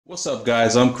What's up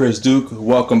guys, I'm ImChrisDuke.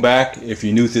 Welcome back. If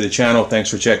you're new to the channel, thanks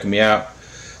for checking me out.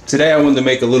 Today I wanted to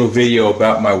make a little video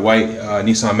about my white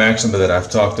Nissan Maxima that I've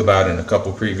talked about in a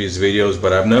couple previous videos,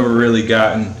 but I've never really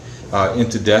gotten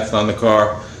into depth on the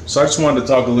car. So I just wanted to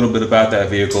talk a little bit about that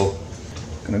vehicle.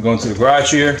 I'm gonna go into the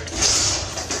garage here.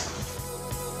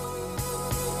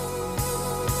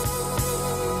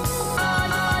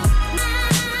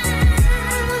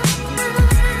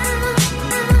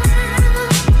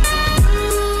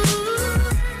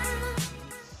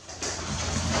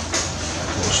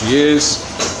 She is.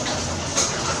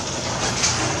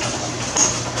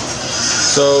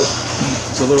 So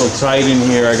it's a little tight in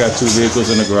here. I got two vehicles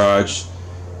in the garage,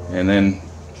 and then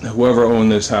whoever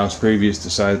owned this house previous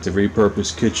decided to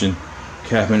repurpose kitchen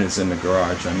cabinets in the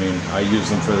garage. I mean, I use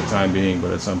them for the time being,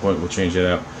 but at some point we'll change it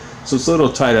out. So it's a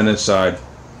little tight on this side.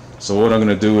 So what I'm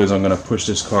going to do is I'm going to push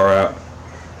this car out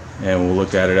and we'll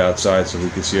look at it outside so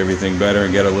we can see everything better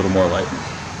and get a little more light.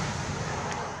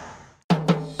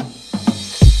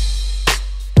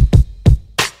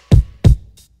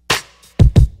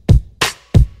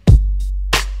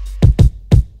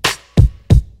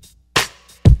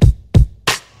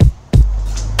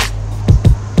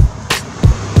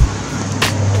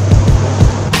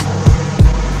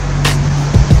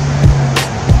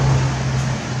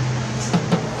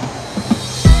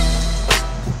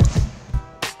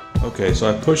 Okay, so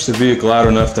I pushed the vehicle out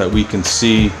enough that we can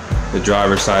see the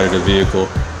driver's side of the vehicle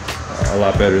a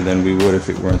lot better than we would if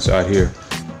it were inside here.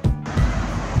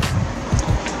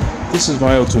 This is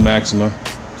my 02 Maxima.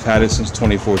 I've had it since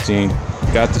 2014.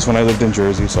 Got this when I lived in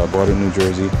Jersey, so I bought it in New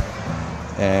Jersey.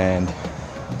 And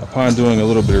upon doing a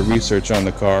little bit of research on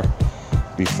the car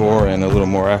before and a little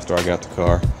more after I got the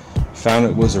car, found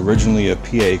it was originally a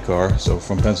PA car, so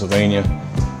from Pennsylvania.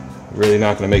 Really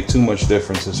not going to make too much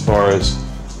difference as far as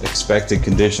expected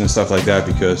conditions, stuff like that,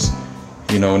 because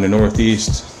you know, in the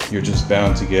Northeast you're just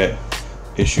bound to get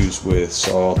issues with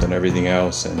salt and everything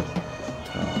else, and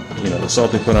you know, the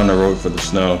salt they put on the road for the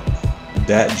snow,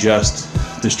 that just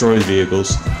destroys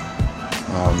vehicles.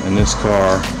 And this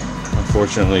car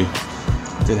unfortunately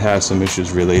did have some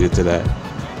issues related to that,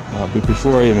 but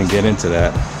before I even get into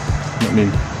that, let me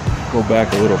go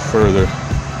back a little further.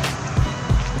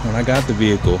 When I got the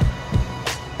vehicle,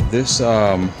 this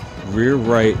rear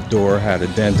right door had a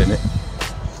dent in it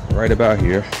right about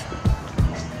here,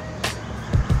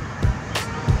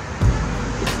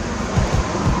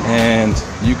 and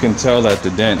you can tell that the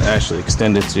dent actually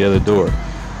extended to the other door.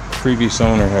 The previous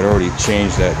owner had already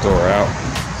changed that door out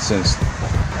since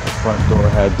the front door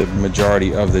had the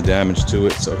majority of the damage to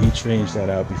it, so he changed that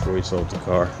out before he sold the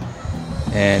car.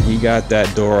 And he got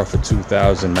that door off a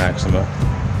 2000 Maxima.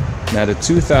 Now the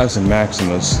 2000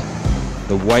 Maximas,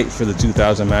 the white for the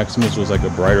 2000 Maximas was like a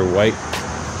brighter white,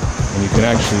 and you can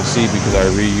actually see because I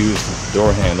reused the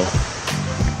door handle,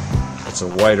 it's a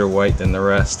whiter white than the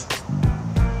rest.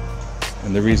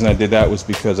 And the reason I did that was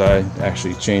because I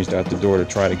actually changed out the door to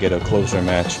try to get a closer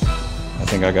match. I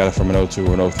think I got it from an 02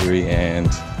 or an 03, and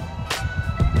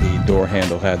the door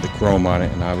handle had the chrome on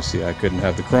it, and obviously I couldn't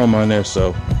have the chrome on there,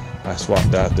 so I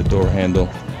swapped out the door handle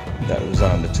that was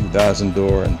on the 2000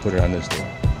 door and put it on this door.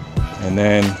 And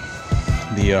then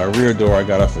the rear door I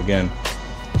got off again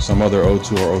some other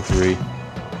 02 or 03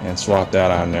 and swapped that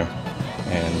on there,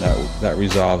 and that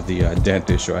resolved the dent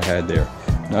issue I had there.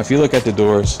 Now if you look at the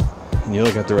doors and you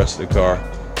look at the rest of the car,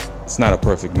 it's not a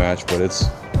perfect match, but it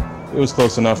was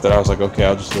close enough that I was like, okay,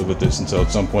 I'll just live with this until at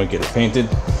some point get it painted.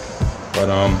 But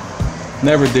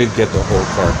never did get the whole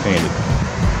car painted.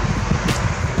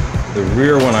 The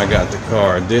rear when I got the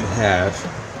car did have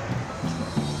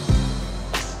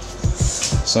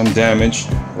some damage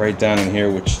right down in here,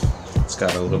 which it's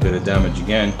got a little bit of damage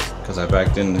again because I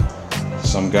backed into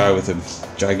some guy with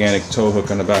a gigantic tow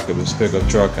hook on the back of his pickup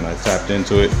truck, and I tapped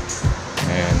into it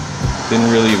and didn't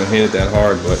really even hit it that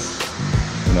hard, but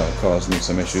you know, it caused me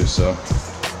some issues. So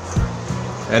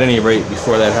at any rate,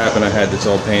 before that happened, I had this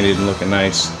all painted and looking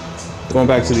nice. Going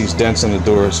back to these dents on the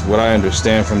doors, what I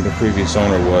understand from the previous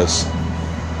owner was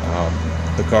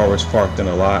the car was parked in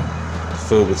a lot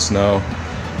filled with snow.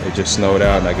 It just snowed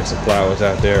out, and I guess the plow was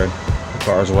out there, and the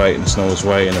car was white and the snow was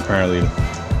white, and apparently the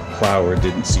plower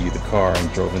didn't see the car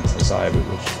and drove into the side of it,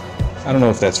 which I don't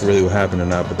know if that's really what happened or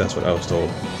not, but that's what I was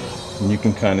told. And you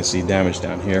can kind of see damage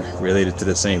down here related to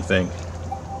the same thing.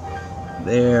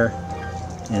 There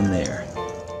and there.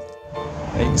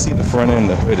 Now you can see the front end,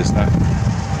 the hood is not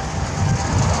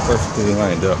perfectly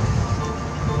lined up.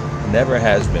 It never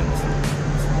has been.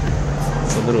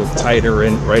 It's a little tighter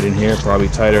right in here, probably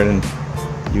tighter than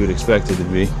you would expect it to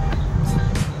be.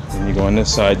 And you go on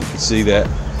this side, you can see that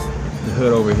the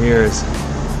hood over here is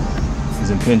is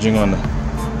impinging on the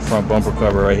front bumper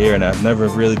cover right here, and I've never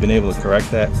really been able to correct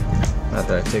that. Not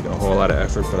that I've taken a whole lot of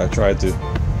effort, but I tried to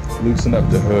loosen up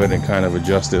the hood and kind of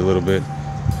adjust it a little bit.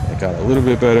 It got a little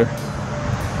bit better.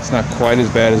 It's not quite as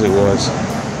bad as it was,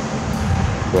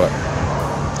 but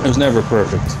it was never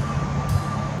perfect.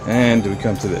 And we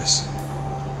come to this.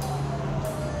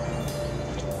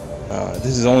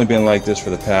 This has only been like this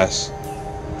for the past,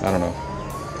 I don't know,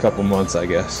 couple months, I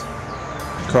guess.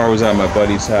 The car was at my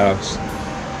buddy's house,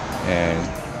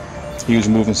 and he was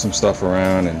moving some stuff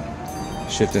around and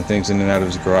shifting things in and out of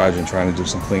his garage and trying to do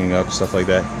some cleaning up, stuff like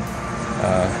that.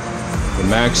 The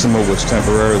Maxima was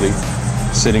temporarily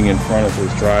sitting in front of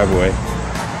his driveway,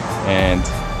 and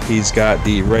he's got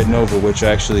the Red Nova, which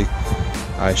actually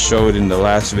I showed in the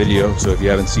last video, so if you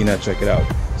haven't seen that, check it out.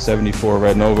 74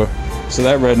 Red Nova. So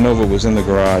that Red Nova was in the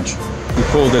garage. He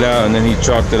pulled it out and then he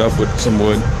chalked it up with some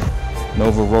wood.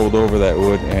 Nova rolled over that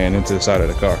wood and into the side of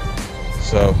the car.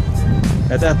 So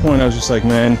at that point I was just like,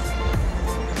 man,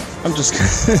 I'm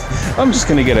just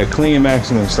gonna get a clean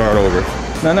Maxima and start over.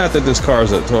 Now, not that this car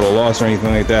is a total loss or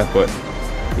anything like that, but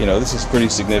you know, this is pretty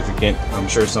significant. I'm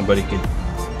sure somebody could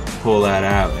pull that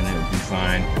out and it would be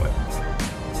fine, but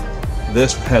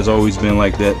this has always been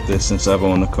like that since I've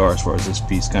owned the car, as far as this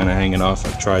piece kind of hanging off.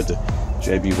 I've tried to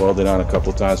JB weld it on a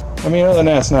couple times. I mean, other than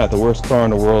that, it's not the worst car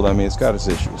in the world. I mean, it's got its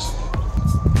issues.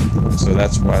 So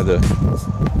that's why the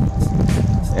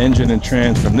engine and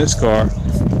trans from this car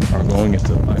are going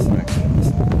into the White Maxima.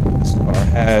 This car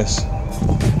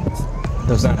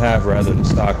does not have the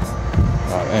stock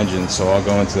engine, so I'll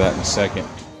go into that in a second.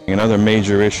 Another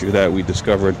major issue that we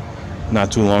discovered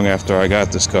not too long after I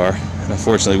got this car, and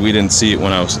unfortunately we didn't see it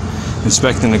when I was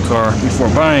inspecting the car before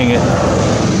buying it.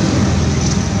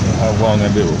 How well I'm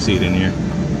gonna be able to see it in here?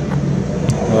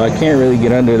 Well, I can't really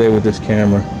get under there with this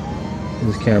camera.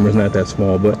 This camera's not that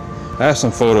small, but I have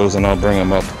some photos and I'll bring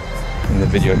them up in the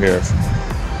video here of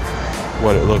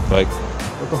what it looked like.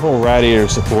 But the whole radiator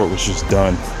support was just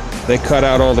done. They cut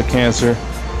out all the cancer.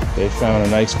 They found a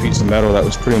nice piece of metal that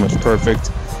was pretty much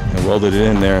perfect and welded it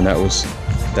in there, and that was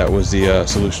the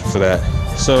solution for that.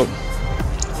 So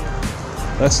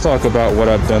let's talk about what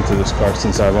I've done to this car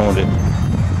since I've owned it.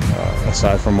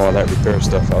 Aside from all that repair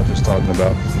stuff I was just talking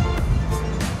about.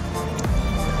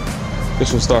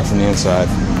 This will start from the inside.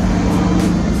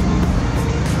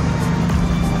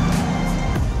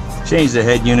 Changed the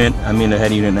head unit. I mean, the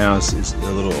head unit now is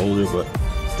a little older, but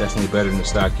definitely better than the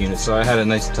stock unit. So I had a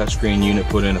nice touchscreen unit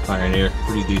put in, a Pioneer,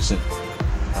 pretty decent.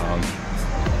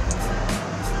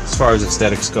 As far as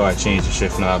aesthetics go, I changed the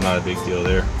shift knob, not a big deal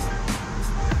there.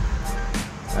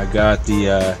 I got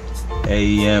the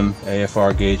AEM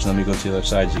AFR gauge. Let me go to the other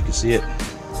side so you can see it.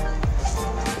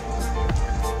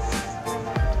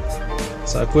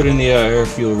 So I put in the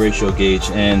air-fuel ratio gauge,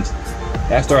 and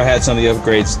after I had some of the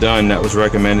upgrades done that was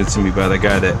recommended to me by the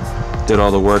guy that did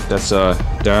all the work, that's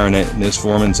Darren at Nis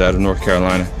Foreman's out of North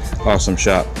Carolina. Awesome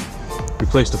shop.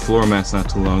 Replaced the floor mats not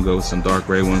too long ago with some dark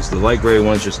gray ones. The light gray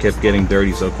ones just kept getting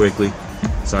dirty so quickly,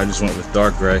 so I just went with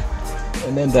dark gray.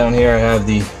 And then down here I have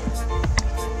the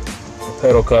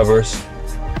pedal covers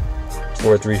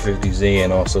for a 350Z,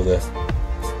 and also the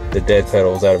dead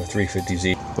pedals out of a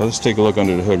 350Z. Well, let's take a look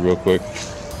under the hood real quick.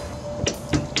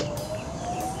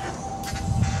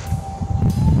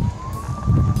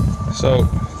 So,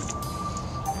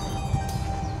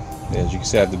 yeah, as you can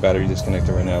see, I have the battery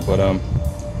disconnected right now, but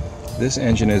this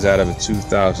engine is out of a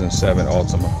 2007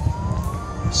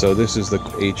 Altima. So this is the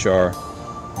HR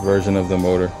version of the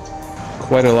motor.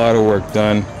 Quite a lot of work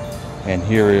done. And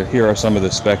here are some of the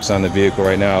specs on the vehicle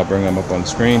right now. I'll bring them up on the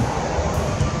screen.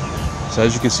 So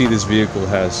as you can see, this vehicle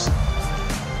has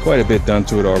quite a bit done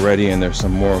to it already, and there's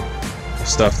some more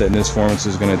stuff that Nis Foreman's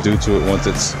is going to do to it once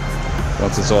it's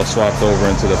all swapped over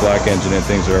into the black engine and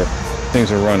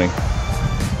things are running.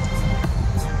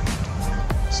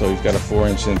 So you've got a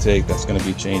 4-inch intake that's going to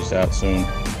be changed out soon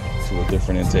to a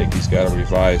different intake. He's got a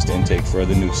revised intake for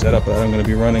the new setup that I'm going to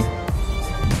be running,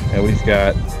 and we've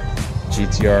got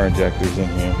GTR injectors in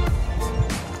here,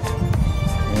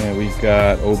 and we've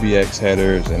got OBX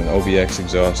headers and an OBX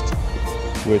exhaust,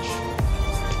 which,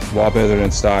 while better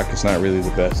than stock, is not really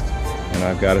the best, and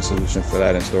I've got a solution for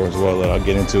that in store as well that I'll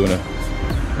get into in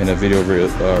a video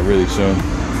really soon.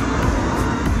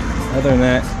 Other than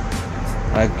that,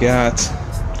 I've got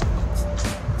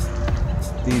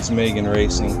these Megan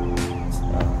Racing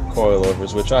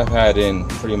coilovers, which I've had in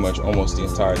pretty much almost the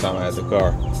entire time I had the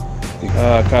car.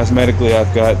 Cosmetically,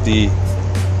 I've got the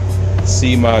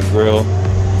C-Mod grill.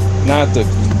 Not the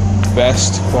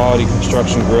best quality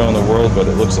construction grill in the world, but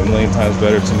it looks a million times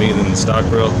better to me than the stock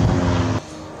grill.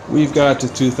 We've got the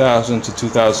 2000 to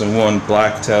 2001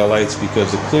 black tail lights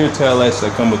because the clear tail lights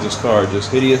that come with this car are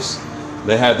just hideous.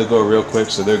 They had to go real quick,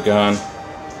 so they're gone.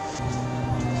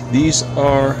 These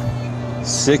are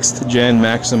 6th gen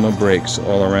Maxima brakes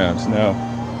all around. Now,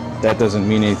 that doesn't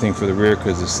mean anything for the rear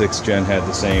because the 6th gen had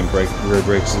the same rear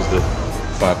brakes as the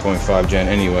 5.5 gen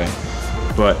anyway.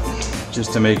 But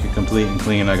just to make it complete and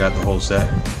clean, I got the whole set.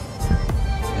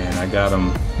 And I got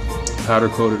them powder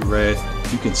coated red.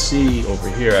 You can see over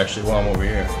here, actually, while I'm over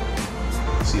here,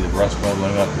 see the rust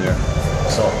bubbling up there.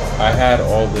 So I had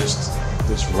all this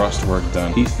rust work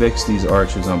done. He fixed these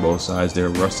arches on both sides. They're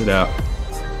rusted out.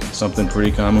 Something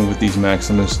pretty common with these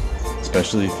Maximas,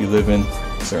 especially if you live in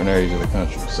certain areas of the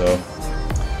country. So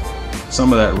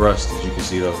some of that rust, as you can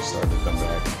see, though, started to come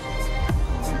back.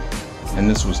 And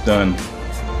this was done,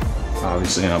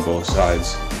 obviously, on both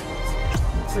sides.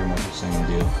 Pretty much the same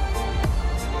deal.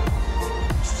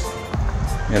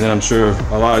 And then I'm sure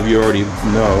a lot of you already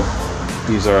know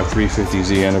these are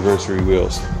 350Z anniversary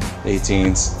wheels,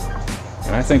 18s.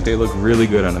 And I think they look really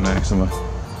good on the Maxima.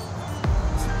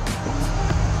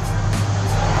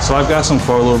 So I've got some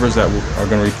coilovers that are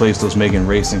going to replace those Megan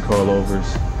Racing coilovers.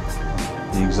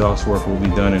 The exhaust work will be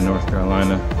done in North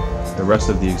Carolina. The rest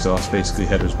of the exhaust basically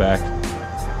headers back.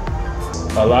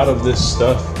 A lot of this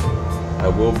stuff I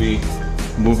will be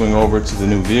moving over to the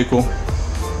new vehicle.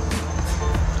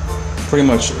 Pretty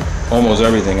much almost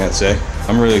everything, I'd say.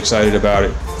 I'm really excited about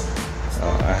it.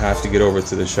 I have to get over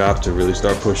to the shop to really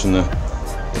start pushing the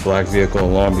black vehicle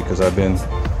along because I've been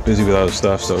busy with other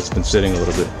stuff, so it's been sitting a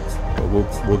little bit.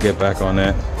 But we'll get back on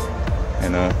that.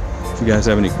 And if you guys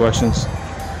have any questions,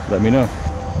 let me know.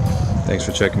 Thanks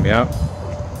for checking me out.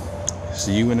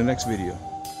 See you in the next video.